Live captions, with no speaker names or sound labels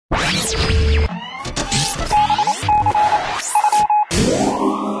Ryan,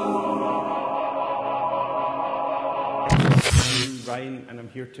 and I'm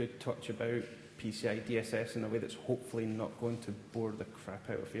here to touch about PCI DSS in a way that's hopefully not going to bore the crap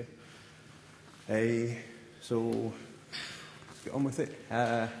out of you. So, let's get on with it.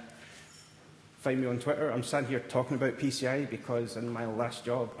 Find me on Twitter. I'm standing here talking about PCI because in my last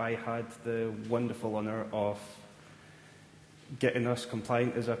job I had the wonderful honour of getting us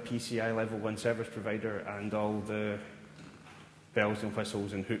compliant as a PCI Level 1 service provider, and all the bells and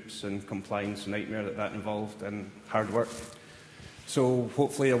whistles and hoops and compliance nightmare that involved, and hard work. So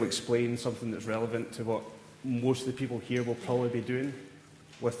hopefully I'll explain something that's relevant to what most of the people here will probably be doing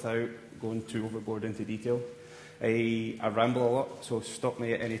without going too overboard into detail. I ramble a lot, so stop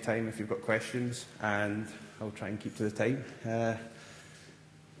me at any time if you've got questions, and I'll try and keep to the time.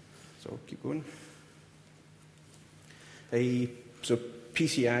 So keep going. So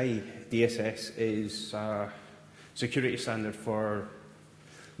PCI DSS is a security standard for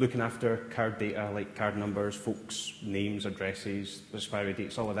looking after card data like card numbers, folks' names, addresses, expiry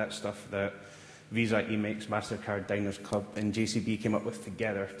dates, all of that stuff that Visa, Amex, MasterCard, Diners Club and JCB came up with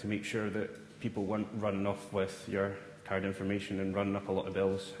together to make sure that people weren't running off with your card information and running up a lot of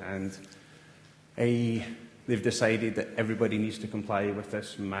bills. And they've decided that everybody needs to comply with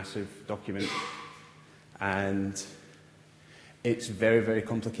this massive document. And it's very, very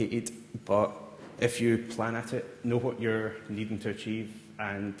complicated, but if you plan at it, know what you're needing to achieve,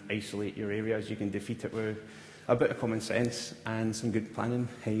 and isolate your areas, you can defeat it with a bit of common sense and some good planning.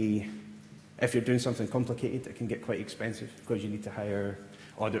 If you're doing something complicated, it can get quite expensive because you need to hire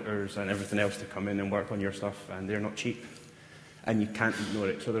auditors and everything else to come in and work on your stuff, and they're not cheap. And you can't ignore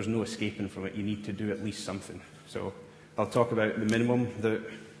it, so there's no escaping from it. You need to do at least something. So I'll talk about the minimum that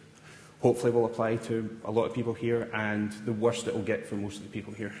hopefully will apply to a lot of people here, and the worst it will get for most of the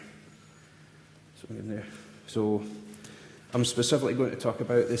people here. So I'm specifically going to talk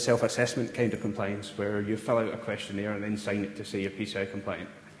about the self-assessment kind of compliance, where you fill out a questionnaire and then sign it to say you're PCI compliant.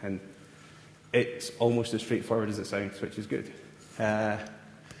 And it's almost as straightforward as it sounds, which is good.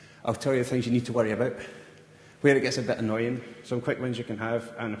 I'll tell you the things you need to worry about, where it gets a bit annoying, some quick wins you can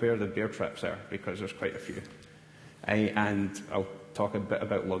have, and where the bear traps are, because there's quite a few. And I'll talk a bit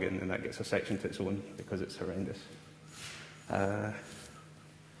about login, and that gets a section to its own because it's horrendous.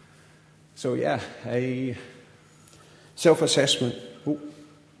 So yeah, self-assessment. Oh,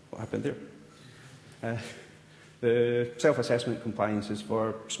 what happened there? The self-assessment compliance is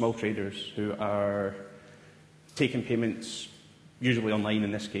for small traders who are taking payments, usually online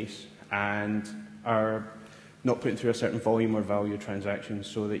in this case, and are not putting through a certain volume or value of transactions,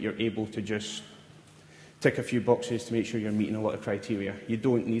 so that you're able to just tick a few boxes to make sure you're meeting a lot of criteria. You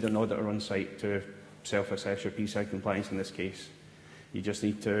don't need an auditor on site to self-assess your PCI compliance in this case. You just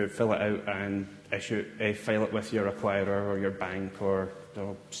need to fill it out and file it with your acquirer or your bank or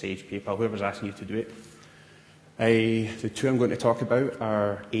Sage, PayPal, whoever's asking you to do it. The two I'm going to talk about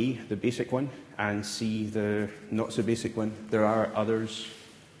are A, the basic one, and C, the not so basic one. There are others,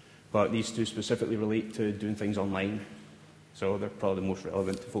 but these two specifically relate to doing things online, so they're probably the most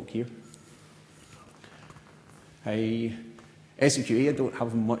relevant to folk here. SEQA I don't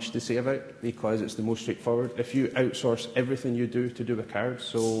have much to say about because it's the most straightforward. If you outsource everything you do to do with cards,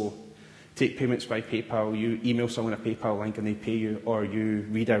 so take payments by PayPal, you email someone a PayPal link and they pay you, or you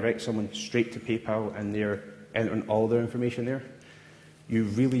redirect someone straight to PayPal and they're entering all their information there, you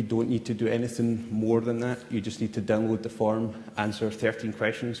really don't need to do anything more than that. You just need to download the form, answer 13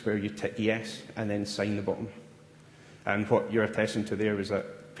 questions where you tick yes, and then sign the bottom. And what you're attesting to there is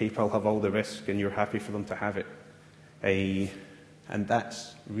that PayPal have all the risk and you're happy for them to have it. And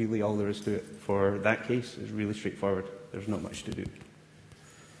that's really all there is to it. For that case, it's really straightforward. There's not much to do.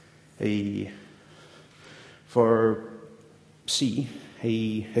 For C,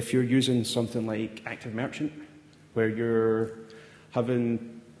 if you're using something like Active Merchant, where you're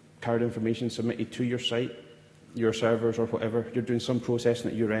having card information submitted to your site, your servers or whatever, you're doing some processing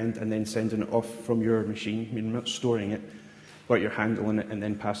at your end and then sending it off from your machine. I mean, you're not storing it, but you're handling it and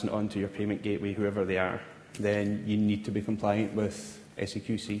then passing it on to your payment gateway, whoever they are. Then you need to be compliant with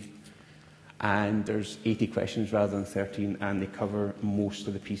SEQC. And there's 80 questions rather than 13, and they cover most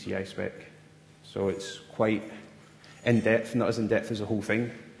of the PCI spec. So it's quite in-depth, not as in-depth as the whole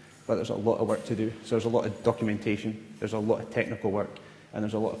thing, but there's a lot of work to do. So there's a lot of documentation, there's a lot of technical work, and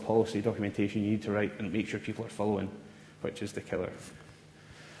there's a lot of policy documentation you need to write and make sure people are following, which is the killer.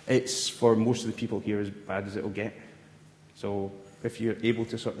 It's, for most of the people here, as bad as it will get. So if you're able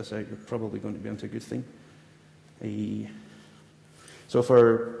to sort this out, you're probably going to be onto a good thing. So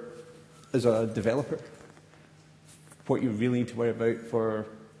as a developer, what you really need to worry about for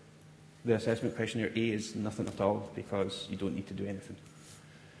the assessment questionnaire, A is nothing at all because you don't need to do anything.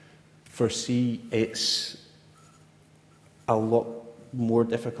 For C, it's a lot more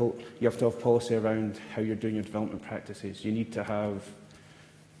difficult. You have to have policy around how you're doing your development practices. You need to have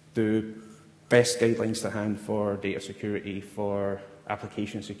the best guidelines to hand for data security, for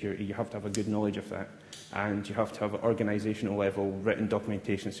application security. You have to have a good knowledge of that. And you have to have an organisational level written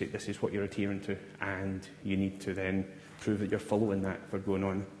documentation say this is what you're adhering to, and you need to then prove that you're following that for going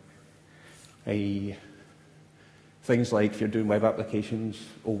on. Things like if you're doing web applications,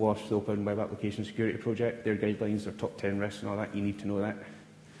 OWASP, the Open Web Application Security Project, their guidelines, their top 10 risks and all that, you need to know that.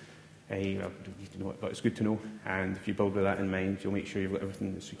 Well, you don't need to know it, but it's good to know. And if you build with that in mind, you'll make sure you've got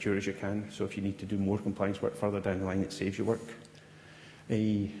everything as secure as you can. So if you need to do more compliance work further down the line, it saves you work.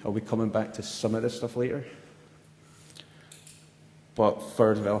 I'll be coming back to some of this stuff later. But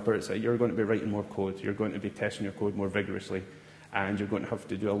for a developer, it's like you're going to be writing more code, you're going to be testing your code more vigorously, and you're going to have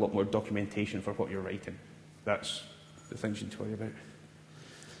to do a lot more documentation for what you're writing. That's the things you need to worry about.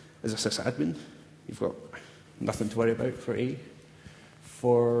 As a sysadmin, you've got nothing to worry about for A.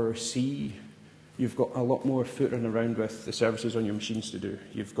 For C, you've got a lot more footering around with the services on your machines to do.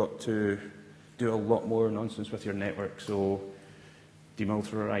 You've got to do a lot more nonsense with your network. So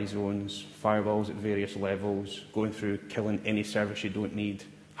demilitarized zones, firewalls at various levels, going through killing any service you don't need,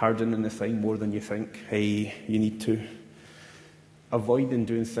 hardening the thing more than you think. You need to avoid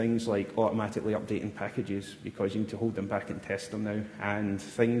doing things like automatically updating packages because you need to hold them back and test them now. And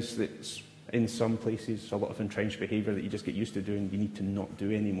things that's in some places a lot of entrenched behaviour that you just get used to doing, you need to not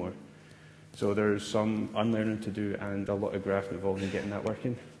do anymore. So there's some unlearning to do and a lot of graft involved in getting that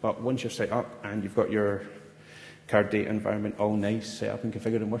working. But once you're set up and you've got your card data environment all nice, set up and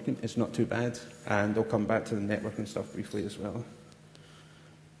configured and working, it's not too bad. And I'll come back to the networking stuff briefly as well.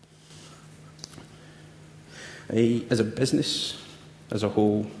 As a business, as a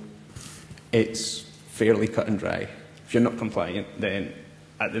whole, it's fairly cut and dry. If you're not compliant, then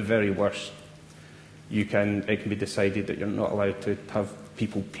at the very worst, it can be decided that you're not allowed to have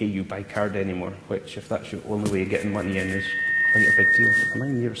people pay you by card anymore, which, if that's your only way of getting money in, is quite a big deal. Am I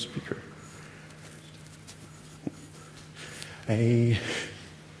near a speaker?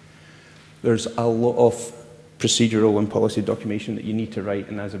 There's a lot of procedural and policy documentation that you need to write,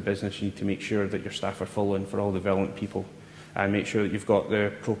 and as a business you need to make sure that your staff are following for all the relevant people and make sure that you've got the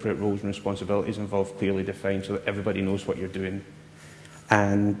appropriate roles and responsibilities involved clearly defined so that everybody knows what you're doing.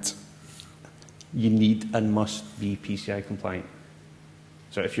 And you need and must be PCI compliant.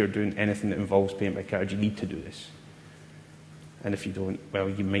 So if you're doing anything that involves payment by card, you need to do this. And if you don't, well,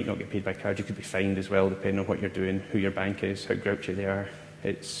 you might not get paid by card. You could be fined as well, depending on what you're doing, who your bank is, how grouchy they are.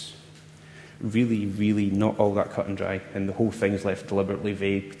 It's really, really not all that cut and dry. And the whole thing's left deliberately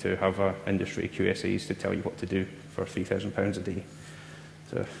vague to have industry QSAs to tell you what to do for £3,000 a day.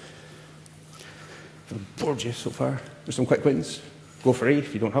 So, I've bored you so far. There's some quick wins. Go for A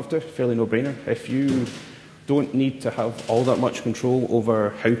if you don't have to. Fairly no-brainer. If you don't need to have all that much control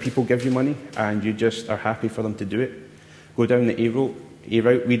over how people give you money and you just are happy for them to do it, go down the A route,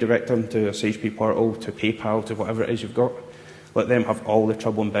 redirect them to a SagePay portal, to PayPal, to whatever it is you've got. Let them have all the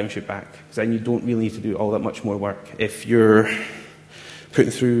trouble and bounce it back. Because then you don't really need to do all that much more work. If you're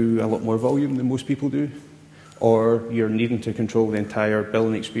putting through a lot more volume than most people do, or you're needing to control the entire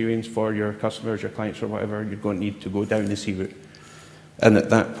billing experience for your customers, your clients, or whatever, you're going to need to go down the C route. And at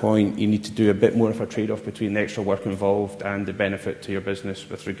that point, you need to do a bit more of a trade-off between the extra work involved and the benefit to your business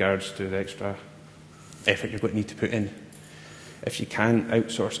with regards to the extra effort you're going to need to put in. If you can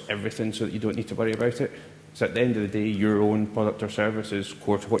outsource everything so that you don't need to worry about it, so at the end of the day, your own product or service is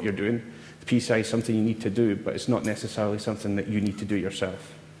core to what you're doing. The PCI is something you need to do, but it's not necessarily something that you need to do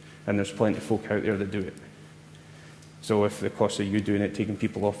yourself. And there's plenty of folk out there that do it. So if the cost of you doing it, taking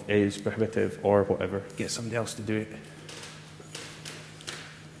people off, is prohibitive or whatever, get somebody else to do it.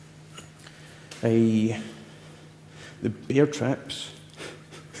 The bear traps,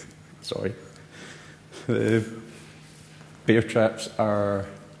 sorry, the bear traps are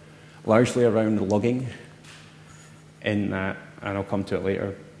largely around logging in that, and I'll come to it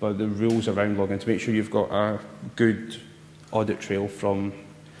later, but the rules around logging to make sure you've got a good audit trail from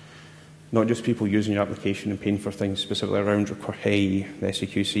not just people using your application and paying for things specifically around the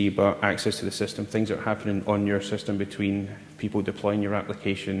SEQC, but access to the system, things that are happening on your system between people deploying your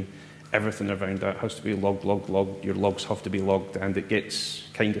application. Everything around that has to be logged. Your logs have to be logged, and it gets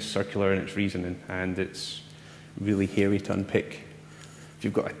kind of circular in its reasoning, and it's really hairy to unpick. If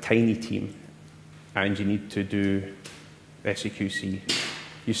you've got a tiny team and you need to do SEQC,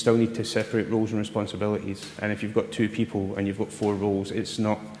 you still need to separate roles and responsibilities. And if you've got 2 people and you've got 4 roles, it's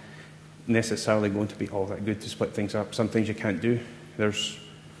not necessarily going to be all that good to split things up. Some things you can't do. There's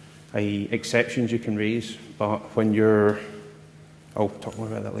Exceptions you can raise, but when you're, I'll talk more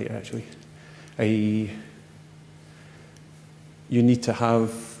about that later actually. You need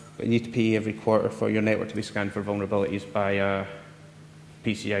to pay every quarter for your network to be scanned for vulnerabilities by a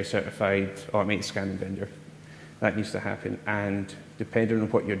PCI certified automated scanning vendor. That needs to happen, and depending on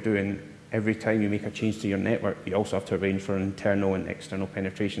what you're doing, every time you make a change to your network, you also have to arrange for an internal and external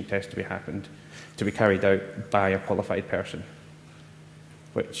penetration test to be carried out by a qualified person,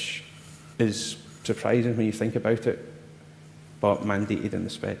 which is surprising when you think about it, but mandated in the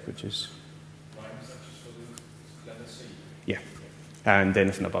spec, which is... Why is that just for the level C? Yeah, and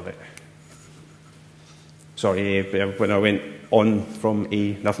anything above it. Sorry, when I went on from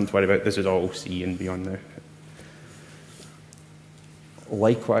A, nothing to worry about, this is all C and beyond now.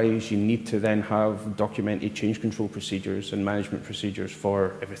 Likewise, you need to then have documented change control procedures and management procedures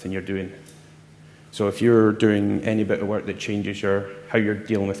for everything you're doing. So if you're doing any bit of work that changes how you're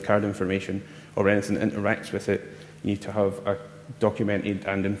dealing with card information or anything that interacts with it, you need to have a documented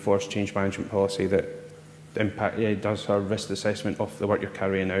and enforced change management policy that does a risk assessment of the work you're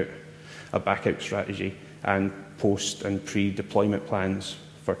carrying out, a backup strategy, and post and pre-deployment plans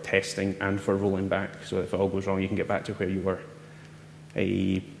for testing and for rolling back, so if it all goes wrong, you can get back to where you were.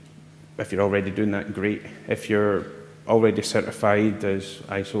 If you're already doing that, great. If you're already certified as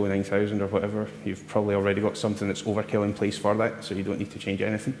ISO 9000 or whatever, you've probably already got something that's overkill in place for that, so you don't need to change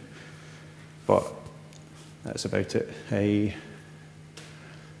anything. But that's about it.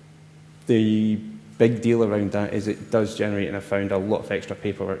 The big deal around that is it does generate, and I found a lot of extra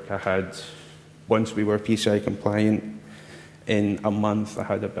paperwork. Once we were PCI compliant, in a month I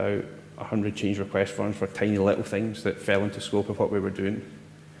had about 100 change request forms for tiny little things that fell into scope of what we were doing.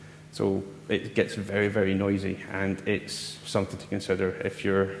 So it gets very, very noisy, and it's something to consider if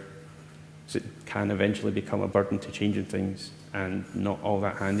it can eventually become a burden to changing things and not all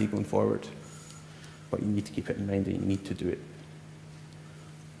that handy going forward. But you need to keep it in mind that you need to do it.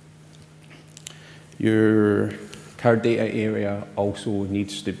 Your card data area also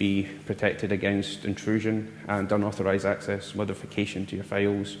needs to be protected against intrusion and unauthorized access, modification to your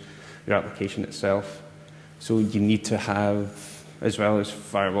files, your application itself. So you need to have, as well as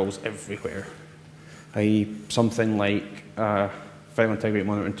firewalls everywhere, something like a file integrity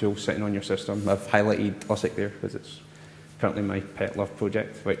monitoring tool sitting on your system. I've highlighted OSIC there because it's currently my pet love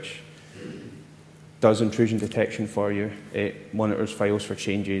project, which does intrusion detection for you. It monitors files for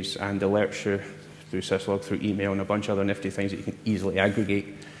changes and alerts you through syslog, through email, and a bunch of other nifty things that you can easily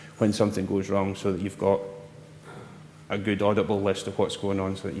aggregate when something goes wrong, so that you've got a good audible list of what's going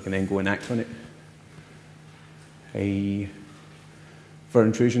on so that you can then go and act on it. For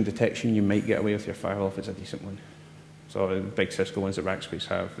intrusion detection, you might get away with your firewall if it's a decent one. So the big Cisco ones that Rackspace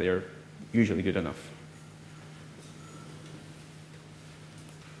have, they're usually good enough.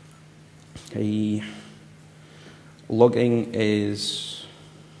 Logging is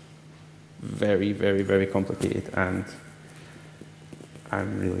very, very, very complicated, and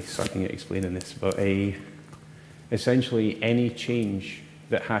I'm really sucking at explaining this, but essentially any change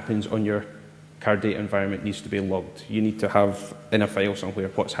that happens on your card data environment needs to be logged. You need to have in a file somewhere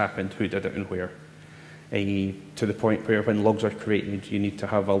what's happened, who did it, and where. To the point where when logs are created, you need to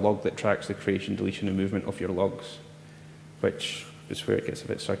have a log that tracks the creation, deletion, and movement of your logs, which is where it gets a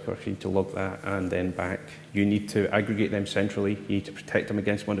bit circular. You need to log that and then back. You need to aggregate them centrally. You need to protect them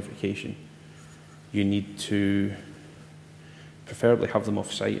against modification. You need to preferably have them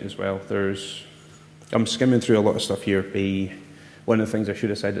off-site as well. I'm skimming through a lot of stuff here. One of the things I should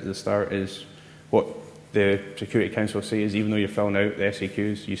have said at the start is what the Security Council say is even though you're filling out the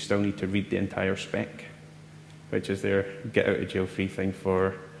SAQs, you still need to read the entire spec, which is their get out of jail free thing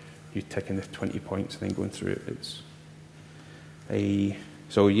for you ticking the 20 points and then going through it.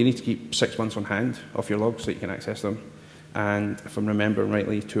 So you need to keep 6 months on hand of your logs so that you can access them. And if I'm remembering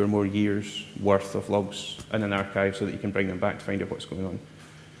rightly, 2 or more years worth of logs in an archive so that you can bring them back to find out what's going on.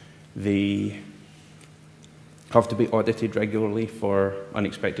 They have to be audited regularly for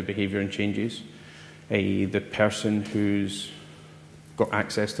unexpected behaviour and changes. The person who's got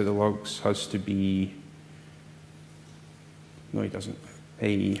access to the logs has to be... No, he doesn't.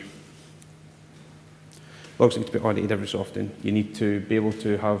 Logs need to be audited every so often. You need to be able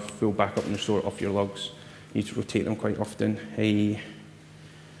to have full backup and restore of your logs. You need to rotate them quite often.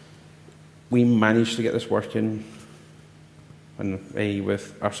 We managed to get this working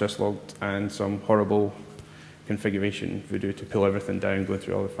with our syslogged and some horrible configuration voodoo to pull everything down, going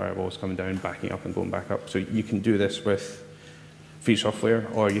through all the firewalls, coming down, backing up and going back up. So you can do this with free software,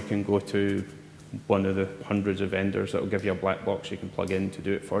 or you can go to one of the hundreds of vendors that will give you a black box you can plug in to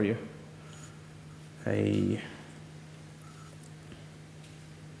do it for you.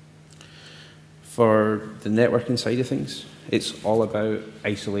 For the networking side of things, it's all about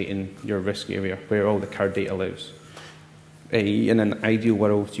isolating your risk area where all the card data lives. In an ideal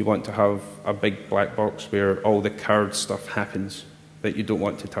world, you want to have a big black box where all the card stuff happens that you don't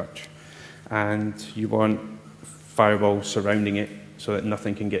want to touch. And you want firewalls surrounding it so that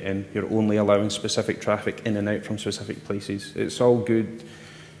nothing can get in. You're only allowing specific traffic in and out from specific places. It's all good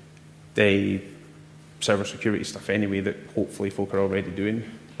server security stuff anyway that hopefully folk are already doing,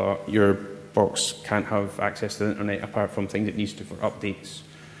 but your box can't have access to the internet apart from things it needs to for updates.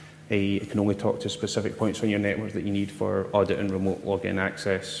 It can only talk to specific points on your network that you need for audit and remote login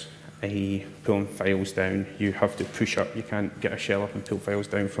access. Pulling files down, you have to push up. You can't get a shell up and pull files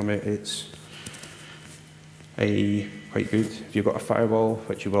down from it. It's quite good. If you've got a firewall,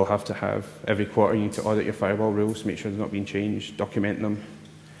 which you will have to have, every quarter you need to audit your firewall rules, make sure they're not being changed, document them,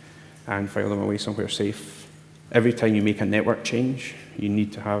 and file them away somewhere safe. Every time you make a network change, you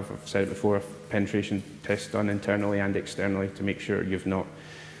need to have, I've said it before, a penetration test done internally and externally to make sure you've not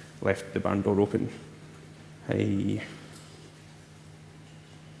left the barn door open.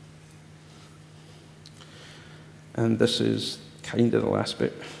 And this is kind of the last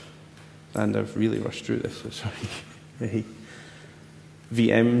bit, and I've really rushed through this, so sorry.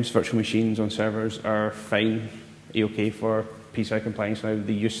 VMs, virtual machines on servers, are fine, A-OK for PCI compliance now.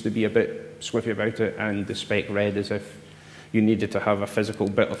 They used to be a bit squiffy about it, and the spec read as if you needed to have a physical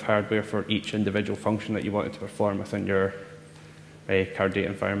bit of hardware for each individual function that you wanted to perform within your card data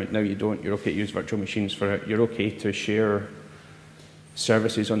environment. Now you don't. You're okay to use virtual machines for it. You're okay to share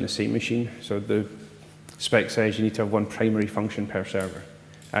services on the same machine. So the spec says you need to have one primary function per server.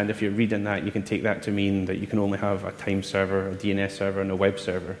 And if you're reading that, you can take that to mean that you can only have a time server, a DNS server, and a web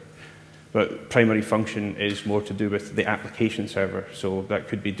server. But primary function is more to do with the application server. So that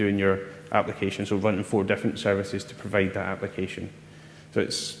could be doing your application, so running 4 different services to provide that application. So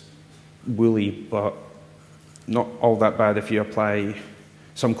it's woolly, but not all that bad if you apply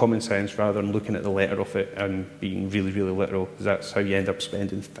some common sense rather than looking at the letter of it and being really, really literal, because that's how you end up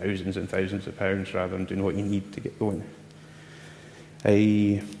spending thousands and thousands of pounds rather than doing what you need to get going.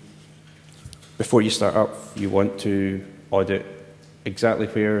 Before you start up, you want to audit exactly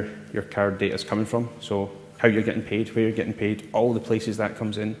where your card data is coming from. So how you're getting paid, where you're getting paid, all the places that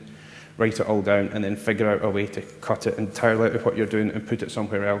comes in, write it all down, and then figure out a way to cut it entirely out of what you're doing and put it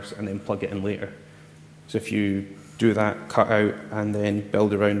somewhere else and then plug it in later. So if you do that, cut out, and then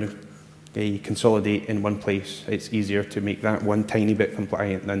build around consolidate in one place, it's easier to make that one tiny bit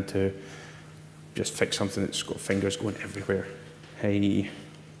compliant than to just fix something that's got fingers going everywhere. If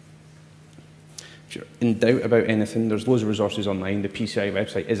you're in doubt about anything, there's loads of resources online. The PCI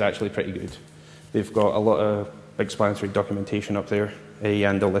website is actually pretty good. They've got a lot of explanatory documentation up there,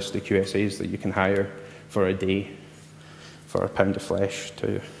 and a list of QSAs that you can hire for a day for £1 of flesh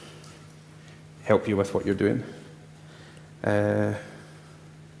to help you with what you're doing.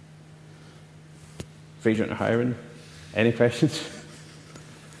 Fragrant hiring. Any questions?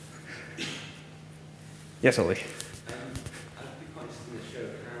 Yes, Ollie. I'd be quite interested in a show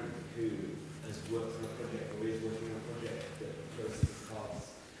of hands who has worked on a project or is working on a project that processes cards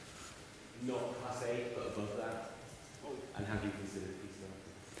not class A but above that, and have you considered PCI?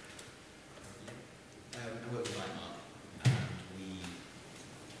 I worked with Lightmark, and we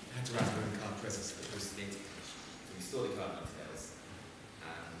had to write our own card process that was data. So we store the card details,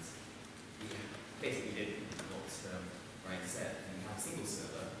 and we basically did what Ryan said, and we have a single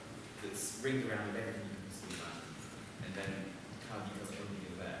server that's ringed around with everything you can possibly imagine, and then card details are only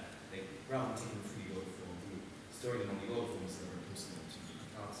there. Rather than taking them through the order form, storing them on the order form server and posting them to the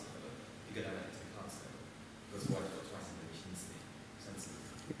card server, you go directly to the card server. Because why you've got twice as many machines to be sensitive.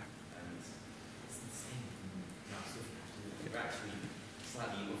 Yeah. And it's insane from that stuff. We're actually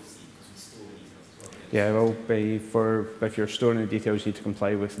slightly obviously because we store the details as well. Yeah, well, if you're storing the details, you need to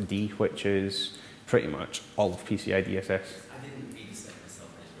comply with D, which is pretty much all of PCI DSS. I didn't read the spec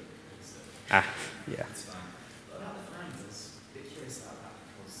myself, I just wrote the code, so Yeah. it's fine. But about the fines, I was a bit curious about that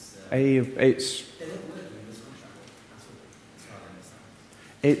because It's they're not working in this contract at all, as far as I understand.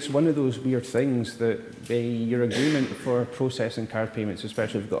 It's one of those weird things that your agreement for processing card payments,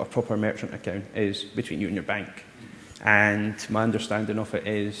 especially if you've got a proper merchant account, is between you and your bank. And my understanding of it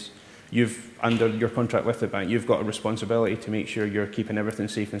is under your contract with the bank, you've got a responsibility to make sure you're keeping everything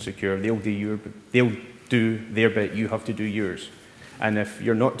safe and secure. They'll do their bit, you have to do yours. And if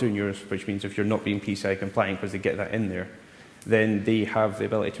you're not doing yours, which means if you're not being PCI compliant, because they get that in there, then they have the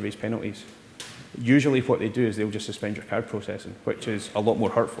ability to raise penalties. Usually what they do is they'll just suspend your card processing, which is a lot more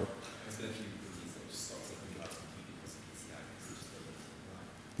hurtful. There's been a few cookies that just stopped something like because of PCI, because it just doesn't right.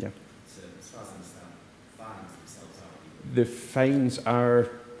 Yeah. So as far as I understand, fines themselves are. The fines are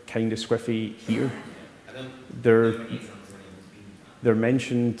kind of squiffy here. I don't They're, know any examples of anyone who's been that. they're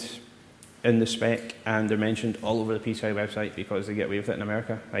mentioned in the spec, and they're mentioned all over the PCI website because they get away with it in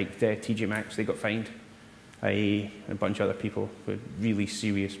America. Like the TJ Maxx, they got fined. A bunch of other people with really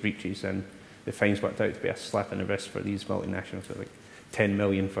serious breaches, and the fines worked out to be a slap in the wrist for these multinationals. So like 10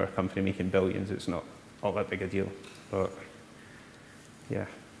 million for a company making billions. It's not all that big a deal, but yeah.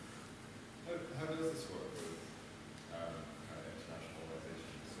 How does this work with kind of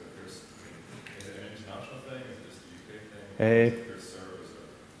internationalization? So if there's, is it an international thing? Is it just a UK thing? If there's servers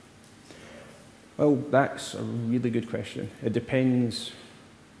or Well, that's a really good question. It depends.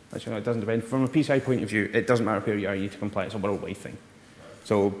 Actually, no, it doesn't depend. From a PCI point of view, it doesn't matter where you are, you need to comply. It's a worldwide thing.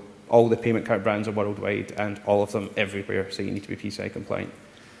 So all the payment card brands are worldwide, and all of them everywhere say you need to be PCI compliant.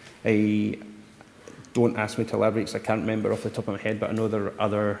 Don't ask me to elaborate because I can't remember off the top of my head, but I know there are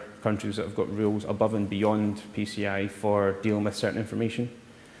other countries that have got rules above and beyond PCI for dealing with certain information.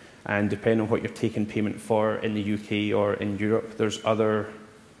 And depending on what you're taking payment for in the UK or in Europe, there's other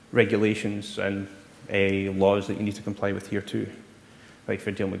regulations and laws that you need to comply with here too, like if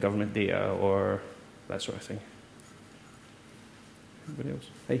you're dealing with government data or that sort of thing. Anybody else?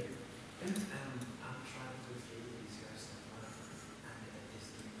 Hey. I'm trying to go through the PCI stuff now, and it is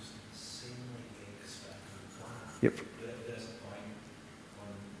the most insanely big spec and plan. Yep. There's a point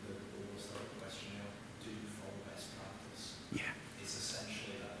on the oversight questionnaire, do you follow best practice? Yeah. It's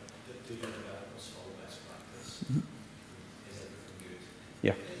essentially that, do your developers follow best practice? Mhm. Is everything good?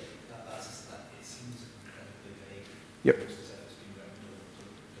 Yeah. It seems incredibly vague. Yep. Almost as if it's been written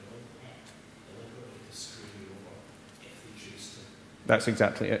deliberately to screw you over if they choose to. That's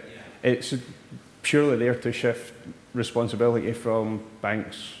exactly it. Yeah. It's purely there to shift responsibility from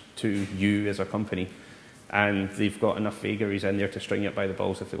banks to you as a company, and they've got enough vagaries in there to string you up by the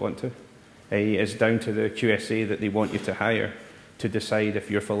balls if they want to. It's down to the QSA that they want you to hire to decide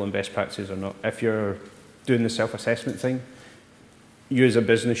if you're following best practices or not. If you're doing the self-assessment thing, you as a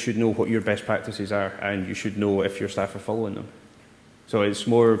business should know what your best practices are, and you should know if your staff are following them. So it's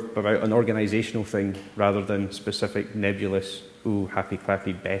more about an organisational thing rather than specific nebulous, ooh, happy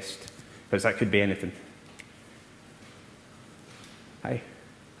clappy best, because that could be anything. Hi.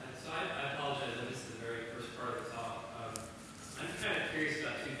 So I apologize, I missed the very first part of the talk. I'm kind of curious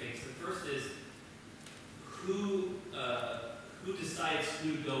about two things. The first is who decides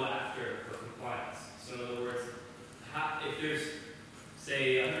who to go after for compliance? So in other words, if there's,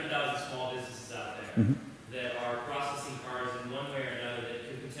 say, 100,000 small businesses out there that are processing cards in one way or another that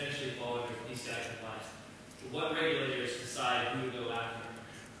could potentially fall under PCI compliance, what regulators decide who to go after?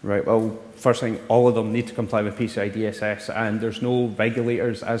 Right, well, first thing, all of them need to comply with PCI DSS, and there's no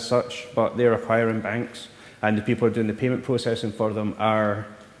regulators as such, but they're acquiring banks, and the people who are doing the payment processing for them are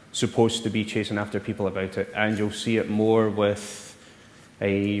supposed to be chasing after people about it. And you'll see it more with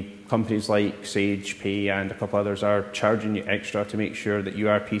companies like Sage Pay and a couple others are charging you extra to make sure that you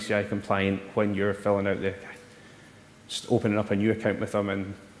are PCI compliant when you're filling out opening up a new account with them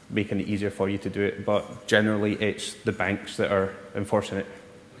and making it easier for you to do it. But generally, it's the banks that are enforcing it.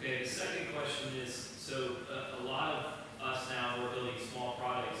 Okay, the second question is, so a lot of us now, we're building small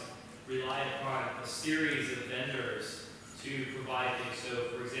products, rely upon a series of vendors to provide things. So,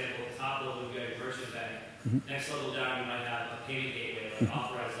 for example, at the top level, we've got a merchant bank. Next level down, you might have a payment gateway, like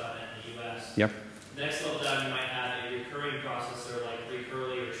Authorize.net in the US. Yep. Next level down, you might have a recurring processor like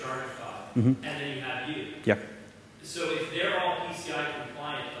Recurly or Chargeify. And then you have you. Yeah. So if they're all PCI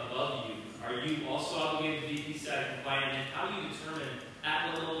compliant above you, are you also obligated to be PCI compliant? And how do you determine at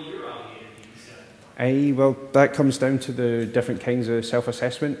what level you're obligated to be PCI compliant? Well, that comes down to the different kinds of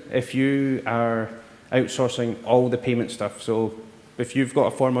self-assessment. If you are outsourcing all the payment stuff, so if you've got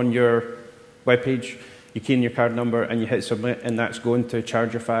a form on your webpage, you key in your card number and you hit submit, and that's going to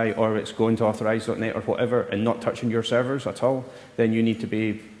Chargeify or it's going to Authorize.net or whatever and not touching your servers at all, then you need to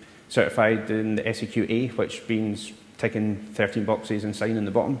be certified in the SEQA, which means ticking 13 boxes and signing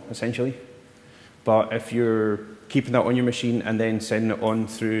the bottom, essentially. But if you're keeping that on your machine and then sending it on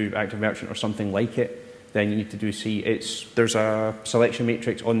through Active Merchant or something like it, then you need to do C. There's a selection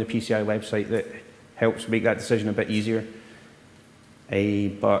matrix on the PCI website that helps make that decision a bit easier.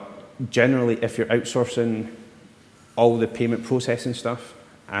 But generally, if you're outsourcing all the payment processing stuff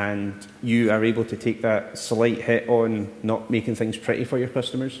and you are able to take that slight hit on not making things pretty for your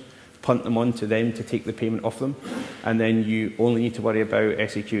customers, punt them on to them to take the payment off them, and then you only need to worry about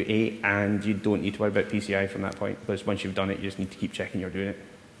SEQA and you don't need to worry about PCI from that point, because once you've done it, you just need to keep checking you're doing it.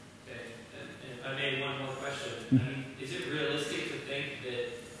 Okay, and if I may, one more question. I mean, is it realistic to think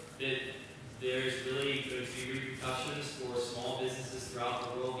that there's really going to be repercussions for small businesses throughout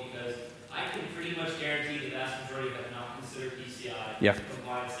the world? Because I can pretty much guarantee the vast majority have not considered PCI Yeah.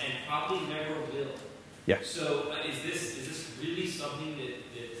 compliance and probably never will. Yeah. So is this really something that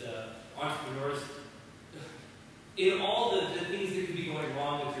entrepreneurs, in all the things that could be going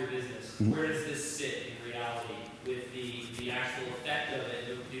wrong with your business, Mhm. where does this sit in reality with the actual effect of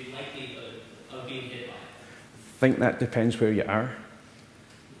it, the likelihood of being hit by it? I think that depends where you are,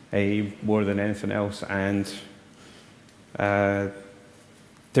 more than anything else. And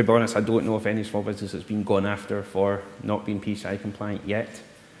to be honest, I don't know if any small business has been gone after for not being PCI compliant yet.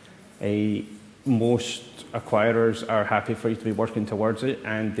 Most acquirers are happy for you to be working towards it,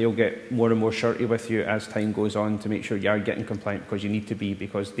 and they'll get more and more shirty with you as time goes on to make sure you are getting compliant, because you need to be,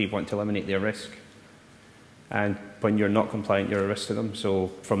 because they want to eliminate their risk. And when you're not compliant, you're a risk to them.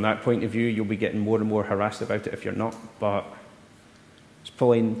 So from that point of view, you'll be getting more and more harassed about it if you're not. But it's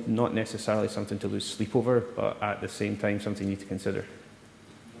probably not necessarily something to lose sleep over, but at the same time, something you need to consider.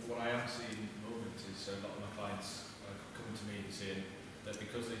 What I am seeing at the moment is a lot of my clients coming to me and saying that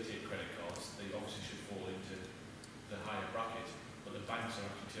because they take credit cards, they obviously should fall into the higher bracket, but the banks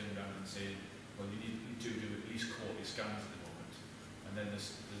are actually turning around and saying, well, you need to do at least quarterly scans at the moment. And then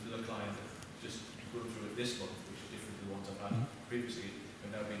there's another client that just going through it this month, which is different to the ones I've had previously,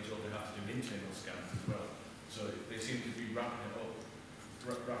 and now being told they have to do internal scans as well. So they seem to be racking up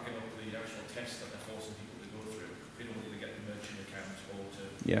the actual tests that they're forcing people to go through in order to get the merchant accounts or to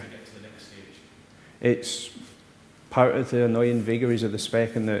get to the next stage. It's part of the annoying vagaries of the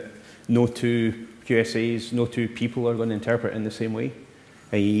spec, in that no two QSAs, no two people are going to interpret in the same way.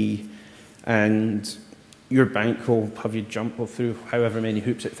 And your bank will have you jump through however many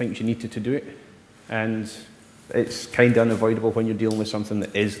hoops it thinks you need to do it. And it's kind of unavoidable when you're dealing with something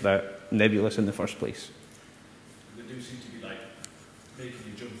that is that nebulous in the first place. They do seem to be like making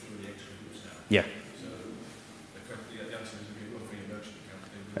you jump through the extra hoops now. Yeah. So the answer is if you're going for your merchant account,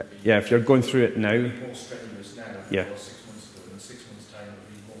 they will be, Yeah, if you're going through it now. more strenuous now than Yeah. it was 6 months ago, and in 6 months' time it will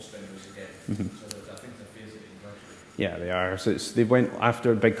be more strenuous again. Mhm. So that I think they're phasing it in gradually. Yeah, they are. So they went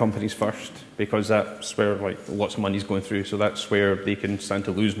after big companies first, because that's where lots of money's going through. So that's where they can stand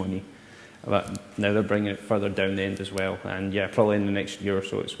to lose money. But now they're bringing it further down the end as well. And yeah, probably in the next year or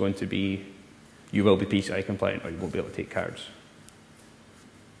so, it's going to be, you will be PCI compliant, or you won't be able to take cards.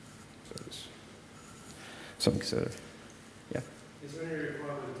 So it's something to consider. Yeah. Is there any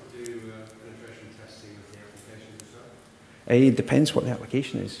requirement to do penetration testing of the application itself? It depends what the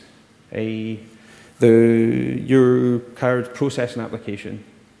application is. Your card processing application,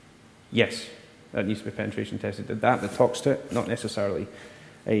 yes, that needs to be penetration tested. That talks to it, not necessarily.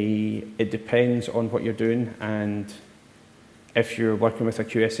 It depends on what you're doing, and if you're working with a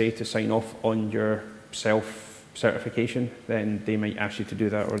QSA to sign off on your self-certification, then they might ask you to do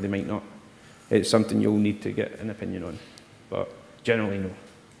that, or they might not. It's something you'll need to get an opinion on, but generally no.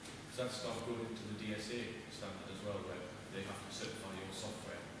 Does that start going into the DSA standard as well, where they have to certify your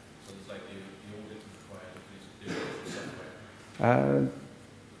software? So there's like the audit required of the software.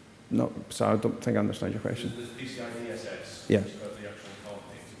 No, so I don't think I understand your question. There's PCI DSS, Yeah. which is about the actual card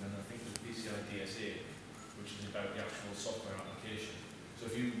things, and then I think there's PCI DSA, which is about the actual software application. So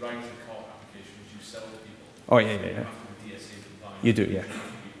if you write a card application which you sell to people, Oh, yeah. you have to be DSA compliant. You do, yeah.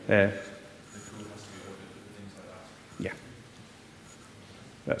 The code has to be audited and things like that. Yeah.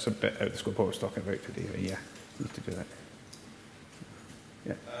 That's a bit out of the scope of what I was talking about today, but yeah, need to do that.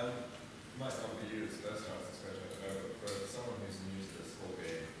 Might not be you, it's best to ask this question, I don't know, but for someone who's new to this whole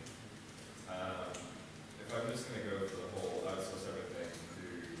game, if I'm just going to go for the whole outsource everything to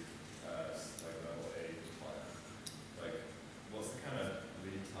like level A compliant, like what's the kind of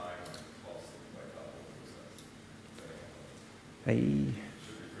lead time and cost of like that whole process?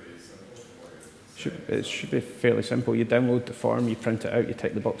 Should be pretty simple. It should be fairly simple. You download the form, you print it out, you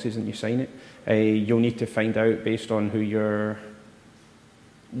tick the boxes and you sign it. You'll need to find out based on who you're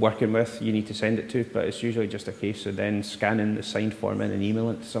working with, you need to send it to, but it's usually just a case of then scanning the signed form in and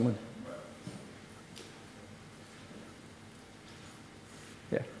emailing it to someone.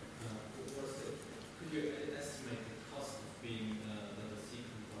 Yeah. Could you estimate the cost of being level C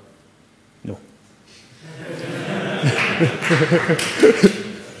compliant? No.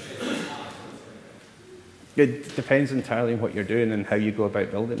 It depends entirely on what you're doing and how you go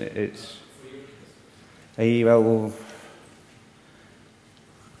about building it. It's, well,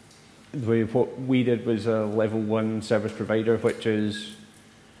 what we did was a level 1 service provider, which is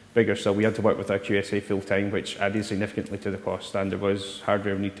bigger, so we had to work with our QSA full time, which added significantly to the cost, and there was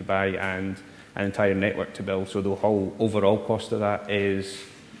hardware we need to buy and an entire network to build, so the whole overall cost of that is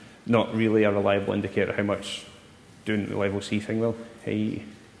not really a reliable indicator of how much doing the level C thing will.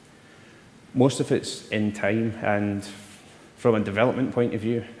 Most of it's in time, and from a development point of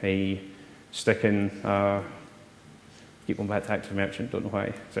view, sticking, keep going back to active merchant, don't know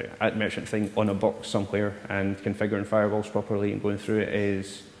why, sorry, at merchant thing on a box somewhere and configuring firewalls properly and going through it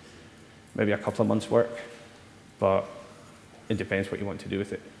is maybe a couple of months' work, but it depends what you want to do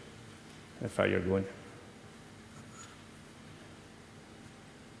with it, how far you're going.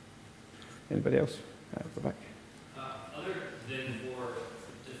 Anybody else? Go back. Other than for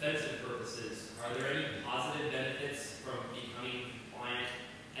defensive purposes, are there any positive benefits from becoming compliant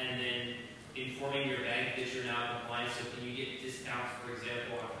and then informing your bank that you're now compliant? So can you get discounts, for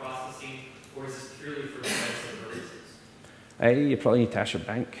example, on processing, or is this purely for defensive purposes? You probably need to ask your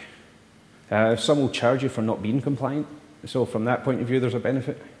bank. Some will charge you for not being compliant, so from that point of view there's a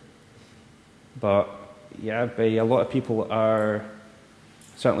benefit. But yeah, a lot of people are,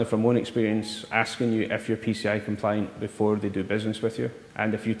 certainly from one experience, asking you if you're PCI compliant before they do business with you.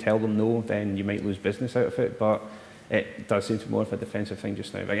 And if you tell them no, then you might lose business out of it. But it does seem to be more of a defensive thing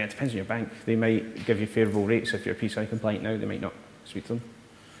just now. But again, it depends on your bank. They might give you favourable rates if you're PCI compliant now. They might not. Speak to them.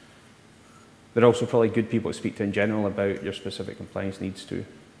 They're also probably good people to speak to in general about your specific compliance needs too.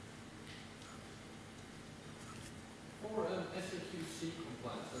 For SAQC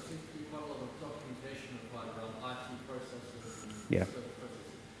compliance, there seems to be quite a lot of documentation applied around IT processes and Yeah. service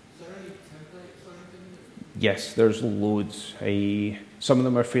processes. Is there any templates or anything? Yes, there's loads. Some of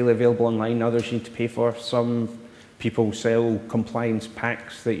them are freely available online, others you need to pay for. Some people sell compliance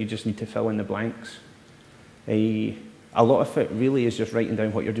packs that you just need to fill in the blanks. A lot of it really is just writing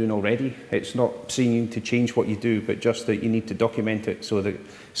down what you're doing already. It's not saying you need to change what you do, but just that you need to document it so that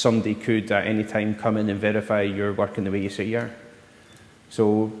somebody could at any time come in and verify you're working the way you say you are.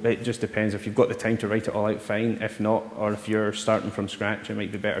 So it just depends. If you've got the time to write it all out, fine. If not, or if you're starting from scratch, it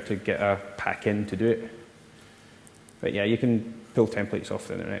might be better to get a pack in to do it. But yeah, you can pull templates off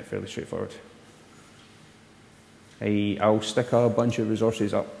the internet, fairly straightforward. I'll stick a bunch of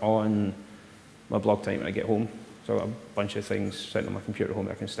resources up on my blog tonight when I get home. So I've got a bunch of things sitting on my computer at home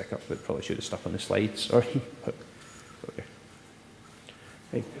that I can stick up that probably should have stuck on the slides, sorry. But, okay.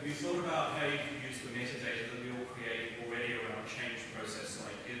 Hey. Have you thought about how you can use the metadata that we all create already around change process,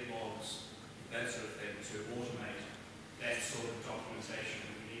 like git logs, that sort of thing, to automate that sort of documentation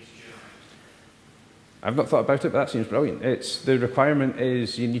that we need to generate? I've not thought about it, but that seems brilliant. The requirement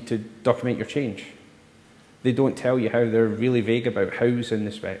is you need to document your change. They don't tell you how. They're really vague about how's in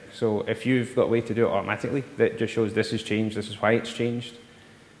the spec. So if you've got a way to do it automatically, that just shows this has changed, this is why it's changed.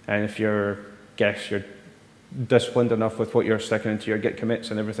 And if you're disciplined enough with what you're sticking into your git commits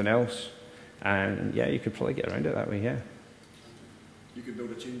and everything else, and yeah, you could probably get around it that way, yeah. You could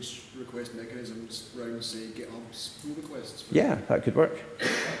build a change request mechanism around, say, GitHub's pull requests. Yeah, that could work.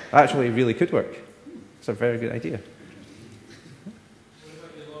 Actually, it really could work. It's a very good idea. What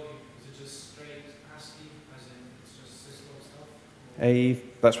about your logging? Is it just straight ASCII, as in it's just Cisco stuff?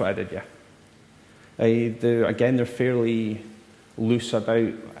 That's what I did, yeah. Again, they're fairly loose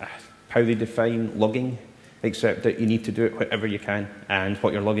about how they define logging, except that you need to do it whenever you can, and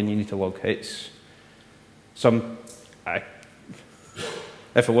what you're logging, you need to log. If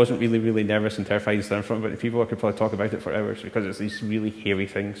I wasn't really, really nervous and terrified to stand in front of people, I could probably talk about it for hours, because it's these really hairy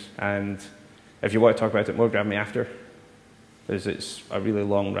things. And if you want to talk about it more, grab me after, because it's a really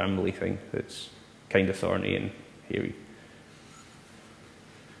long, rambly thing that's kind of thorny and hairy.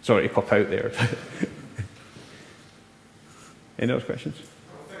 Sorry to cop out there. Any other questions?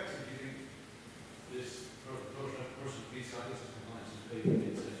 How effective do you think this process of PCI DSS compliance is being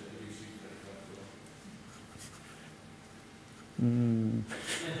in terms of reducing credit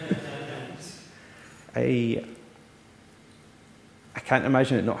fraud? I can't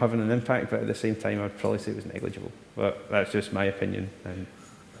imagine it not having an impact, but at the same time, I'd probably say it was negligible. But that's just my opinion. And,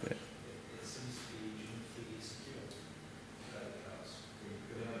 yeah. It seems to be completely secure. Credit cards.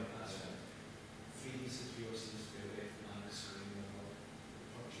 3D secure seems to be a way of monitoring the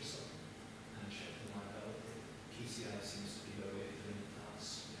purchaser and checking liability. PCI seems to be the way of doing that,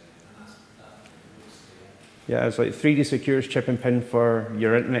 and that looks clear. Yeah, it's like 3D Secure is chip and pin for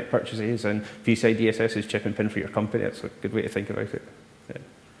your internet purchases, and PCI DSS is chip and pin for your company. That's a good way to think about it. Yeah.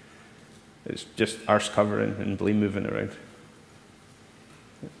 It's just arse covering and blame moving around.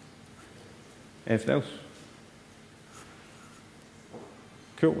 Yeah. Anything else?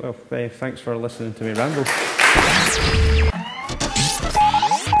 Cool. Well, thanks for listening to me ramble.